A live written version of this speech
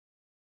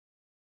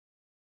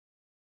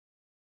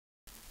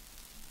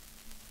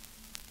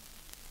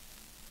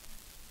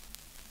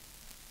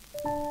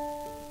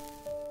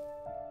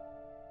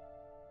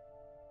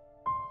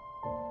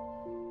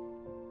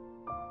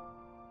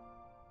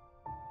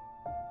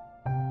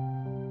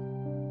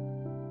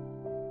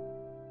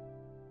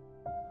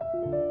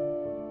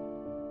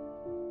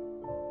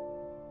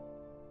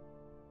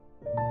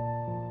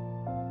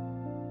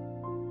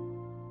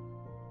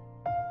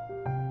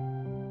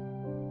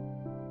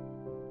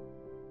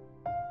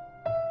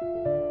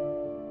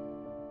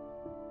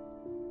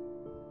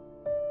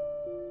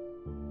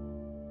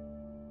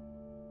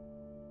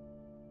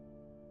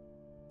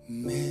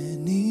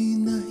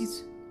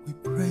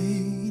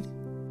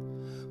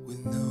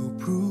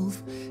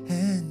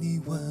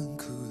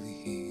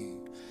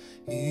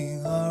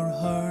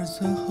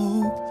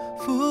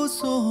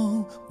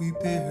we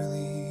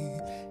barely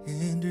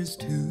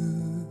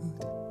understood.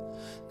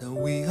 Now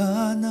we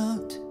are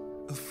not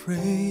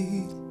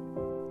afraid,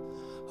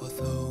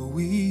 although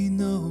we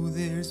know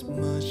there's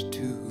much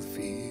to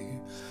fear.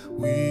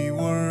 We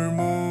were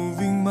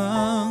moving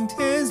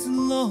mountains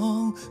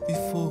long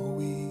before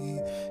we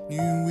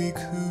knew we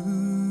could.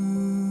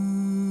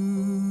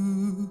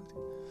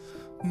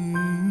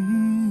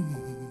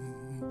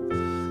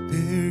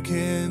 There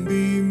can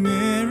be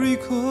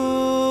miracles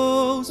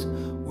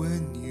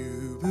when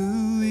you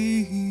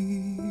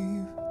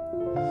believe.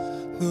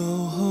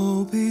 Though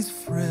hope is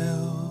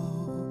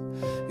frail,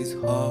 it's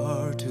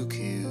hard to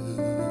kill.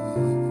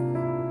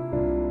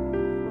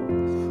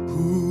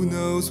 Who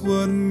knows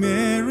what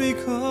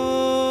miracles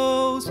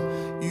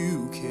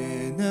you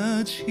can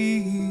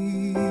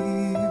achieve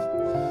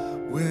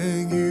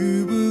when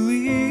you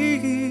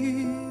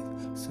believe,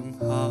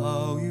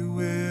 somehow you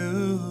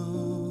will.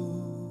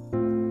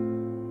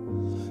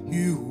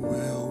 You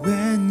will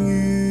when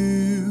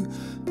you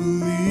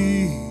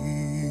believe.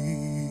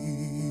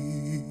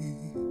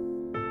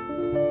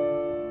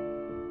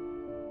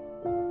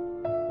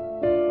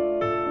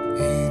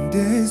 In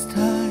this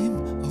time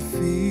of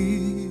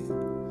fear,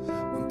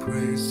 when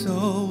prayer so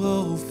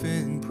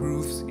often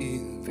proves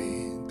in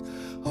vain,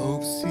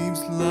 hope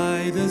seems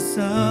like the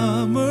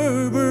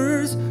summer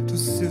birds too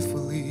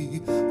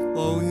swiftly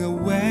flowing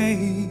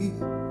away.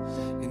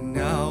 And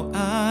now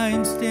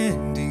I'm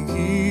standing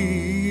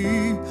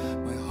here,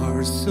 my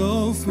heart's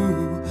so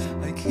full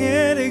I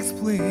can't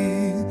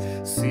explain,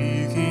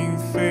 seeking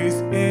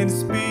faith and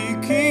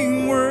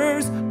speaking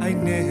words I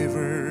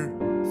never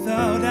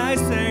thought I'd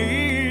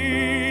say.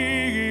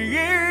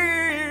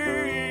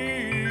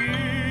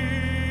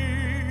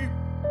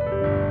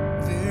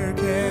 There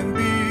can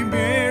be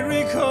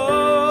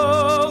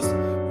miracles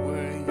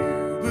when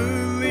you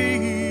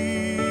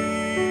believe.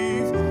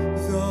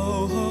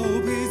 Though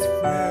hope is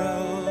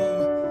frail,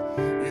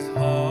 it's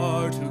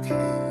hard to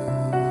kill.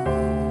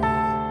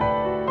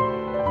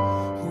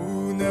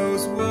 Who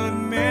knows what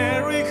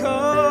miracles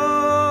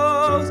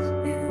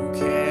you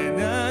can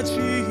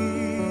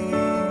achieve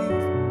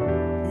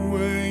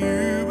when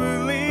you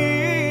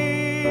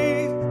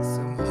believe,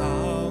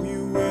 somehow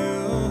you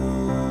will.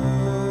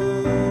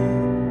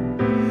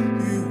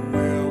 You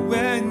will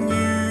when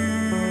you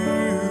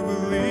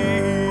believe.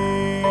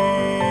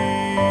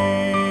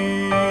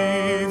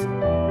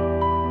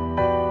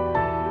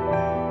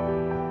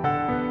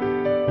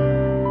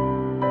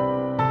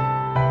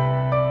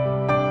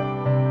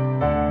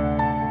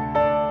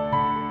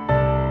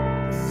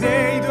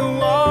 They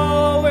don't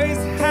always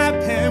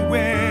happen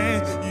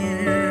when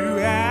you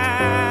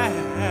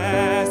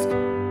ask,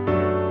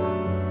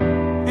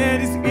 and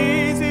it's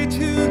easy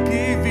to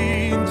give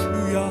in to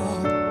your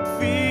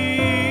fears.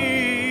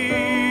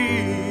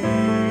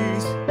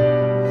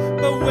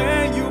 But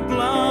when you're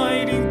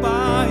blinded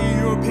by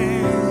your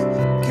pain,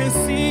 can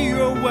see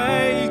your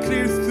way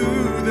clear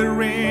through the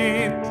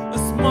rain, a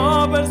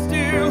small but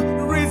still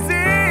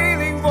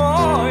resilient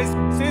voice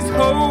says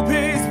hope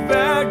is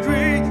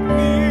very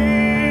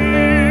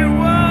near.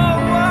 Whoa,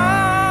 whoa.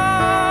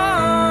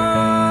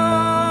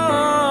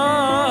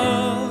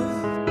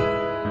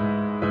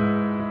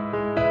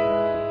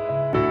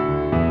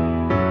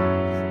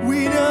 We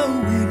know,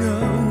 we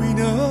know, we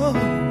know.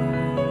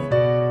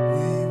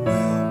 We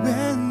will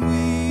when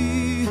we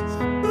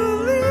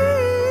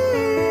believe.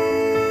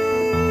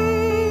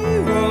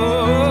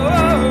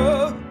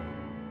 Oh,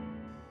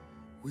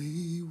 we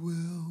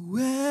will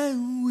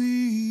when